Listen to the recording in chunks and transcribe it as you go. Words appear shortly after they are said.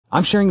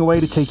I'm sharing a way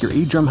to take your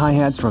eDrum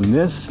hi-hats from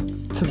this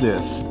to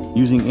this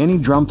using any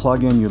drum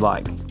plugin you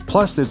like.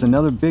 Plus, there's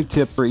another big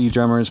tip for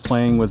eDrummers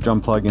playing with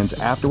drum plugins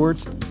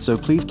afterwards, so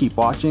please keep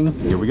watching.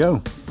 Here we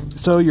go.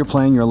 So you're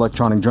playing your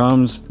electronic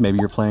drums, maybe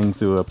you're playing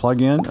through a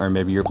plugin, or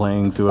maybe you're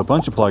playing through a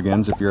bunch of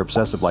plugins if you're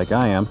obsessive like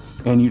I am,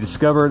 and you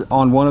discovered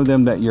on one of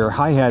them that your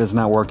hi-hat is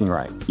not working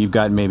right. You've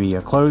got maybe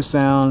a closed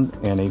sound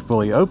and a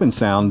fully open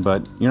sound,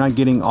 but you're not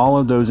getting all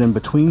of those in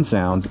between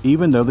sounds,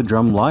 even though the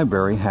drum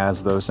library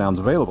has those sounds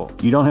available.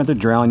 You don't have to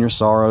drown your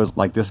sorrows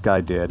like this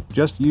guy did,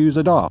 just use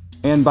a DAW.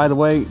 And by the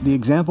way, the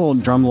example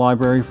drum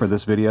library for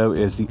this video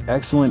is the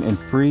excellent and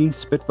free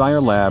Spitfire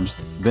Labs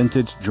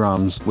Vintage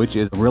Drums, which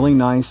is a really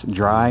nice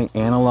dry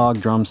analog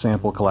drum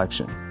sample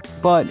collection.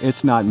 But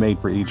it's not made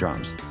for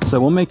eDrums. So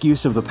we'll make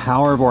use of the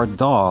power of our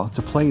DAW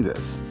to play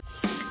this.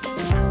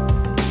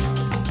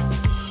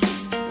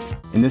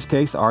 In this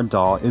case, our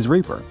DAW is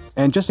Reaper.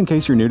 And just in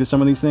case you're new to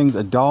some of these things,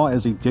 a DAW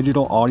is a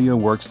digital audio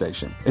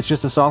workstation. It's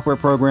just a software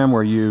program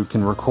where you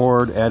can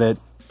record, edit,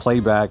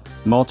 playback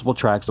multiple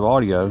tracks of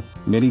audio,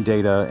 MIDI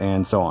data,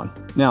 and so on.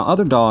 Now,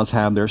 other DAWs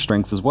have their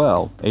strengths as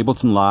well.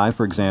 Ableton Live,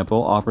 for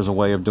example, offers a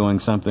way of doing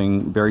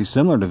something very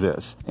similar to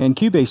this. And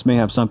Cubase may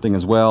have something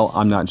as well,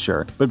 I'm not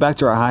sure. But back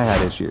to our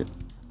hi-hat issue.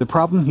 The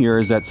problem here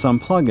is that some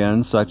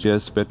plugins, such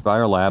as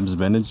Spitfire Labs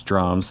Vintage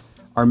Drums,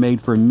 are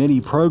made for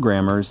MIDI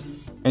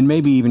programmers, and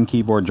maybe even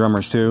keyboard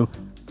drummers too,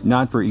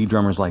 not for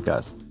eDrummers like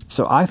us.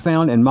 So I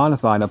found and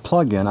modified a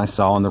plugin I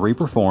saw on the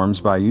Reaper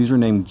forums by a user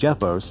named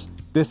Jeffos.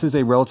 This is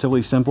a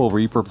relatively simple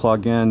Reaper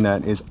plugin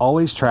that is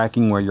always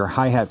tracking where your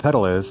hi-hat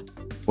pedal is,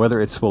 whether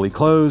it's fully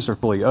closed or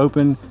fully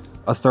open,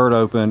 a third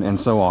open, and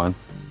so on.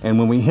 And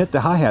when we hit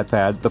the hi-hat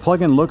pad, the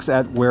plugin looks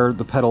at where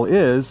the pedal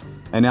is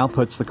and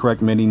outputs the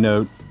correct MIDI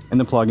note, and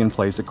the plugin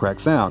plays the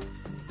correct sound.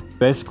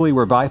 Basically,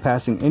 we're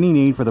bypassing any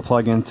need for the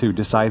plugin to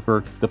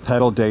decipher the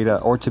pedal data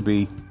or to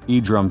be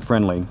eDrum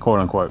friendly, quote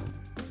unquote.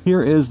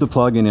 Here is the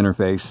plugin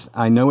interface.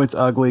 I know it's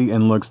ugly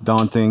and looks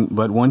daunting,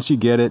 but once you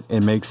get it,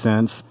 it makes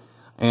sense.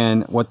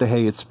 And what the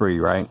hey, it's free,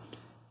 right?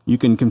 You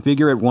can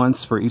configure it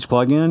once for each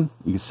plugin,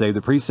 you can save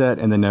the preset,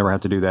 and then never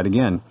have to do that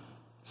again.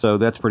 So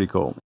that's pretty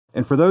cool.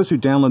 And for those who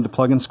download the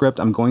plugin script,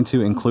 I'm going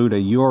to include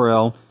a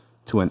URL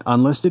to an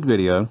unlisted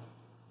video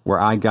where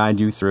I guide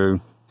you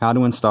through how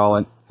to install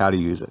it, how to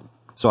use it.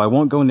 So I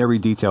won't go into every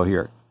detail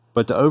here,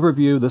 but to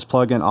overview, this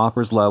plugin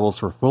offers levels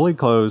for fully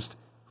closed,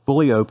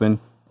 fully open,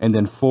 and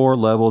then 4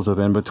 levels of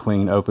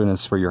in-between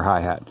openness for your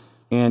hi-hat.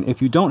 And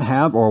if you don't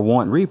have or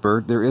want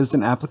Reaper, there is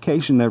an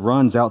application that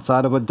runs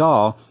outside of a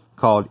DAW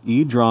called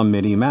eDrum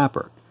MIDI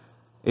Mapper.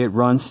 It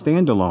runs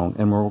standalone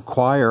and will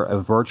require a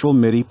virtual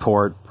MIDI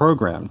port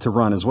program to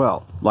run as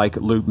well, like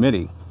Loop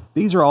MIDI.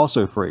 These are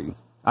also free.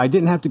 I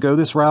didn't have to go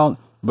this route,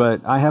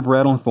 but I have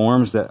read on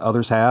forums that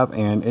others have,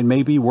 and it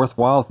may be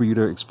worthwhile for you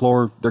to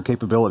explore their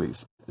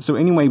capabilities. So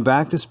anyway,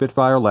 back to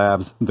Spitfire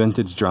Labs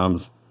Vintage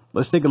Drums.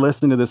 Let's take a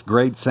listen to this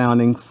great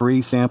sounding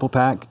free sample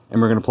pack,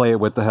 and we're going to play it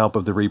with the help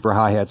of the Reaper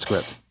hi-hat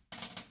script.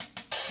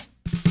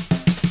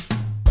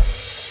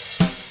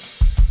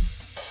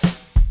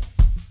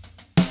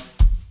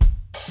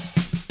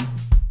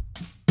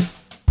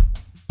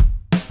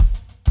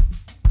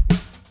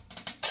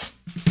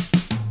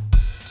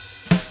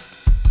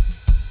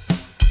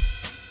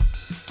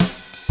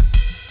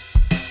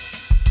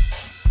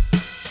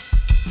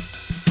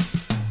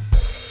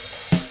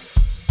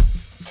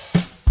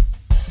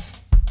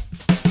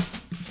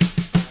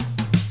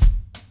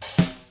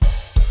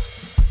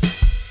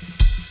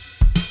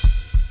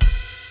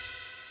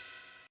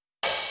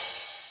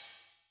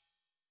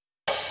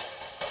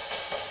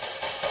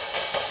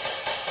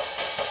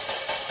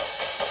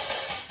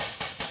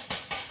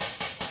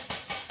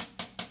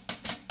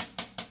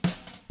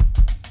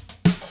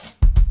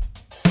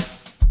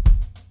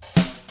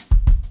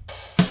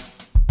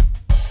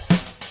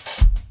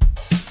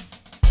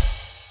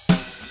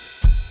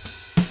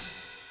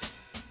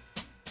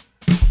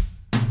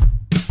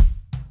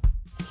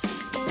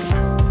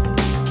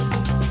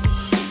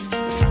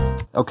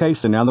 Okay,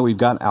 so now that we've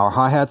got our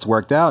hi-hats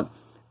worked out,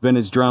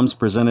 Vintage Drums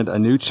presented a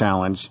new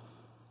challenge.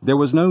 There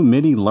was no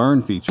MIDI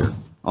learn feature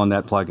on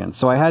that plugin,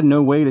 so I had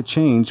no way to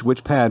change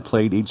which pad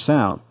played each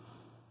sound.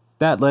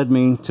 That led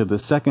me to the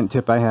second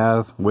tip I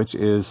have, which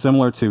is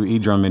similar to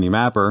eDrum MIDI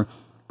Mapper,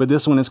 but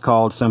this one is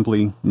called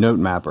simply Note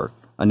Mapper,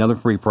 another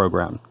free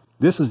program.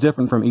 This is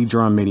different from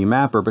eDrum MIDI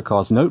Mapper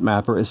because Note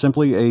Mapper is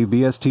simply a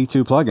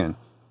VST2 plugin,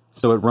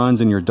 so it runs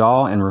in your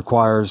DAW and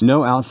requires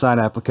no outside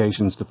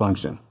applications to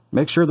function.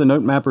 Make sure the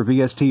Note Mapper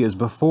VST is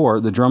before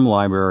the drum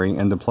library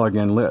and the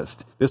plugin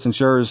list. This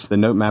ensures the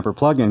Note Mapper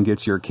plugin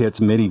gets your kit's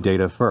MIDI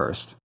data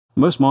first.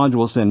 Most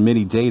modules send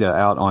MIDI data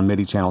out on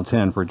MIDI channel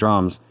 10 for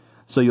drums,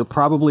 so you'll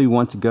probably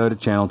want to go to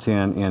channel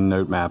 10 in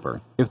Note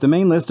Mapper. If the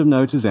main list of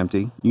notes is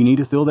empty, you need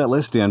to fill that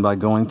list in by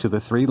going to the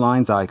 3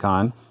 lines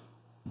icon,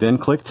 then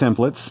click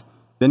Templates,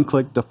 then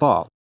click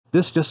Default.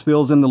 This just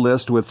fills in the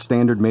list with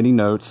standard MIDI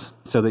notes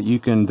so that you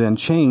can then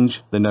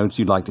change the notes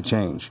you'd like to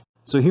change.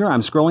 So here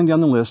I'm scrolling down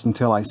the list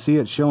until I see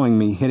it showing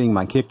me hitting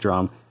my kick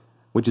drum,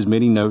 which is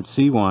MIDI note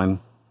C1,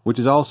 which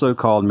is also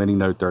called MIDI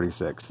note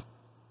 36.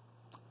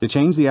 To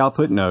change the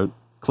output note,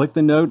 click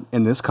the note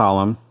in this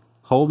column,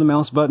 hold the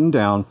mouse button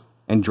down,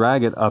 and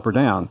drag it up or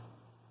down.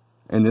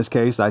 In this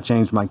case, I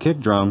changed my kick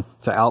drum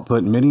to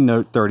output MIDI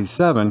note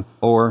 37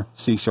 or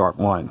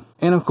C#1.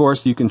 And of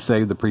course, you can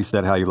save the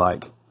preset how you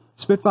like.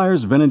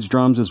 Spitfire's Vintage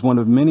Drums is one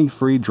of many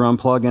free drum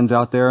plugins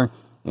out there,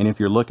 and if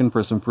you're looking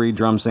for some free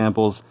drum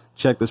samples,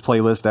 check this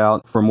playlist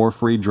out for more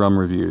free drum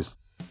reviews.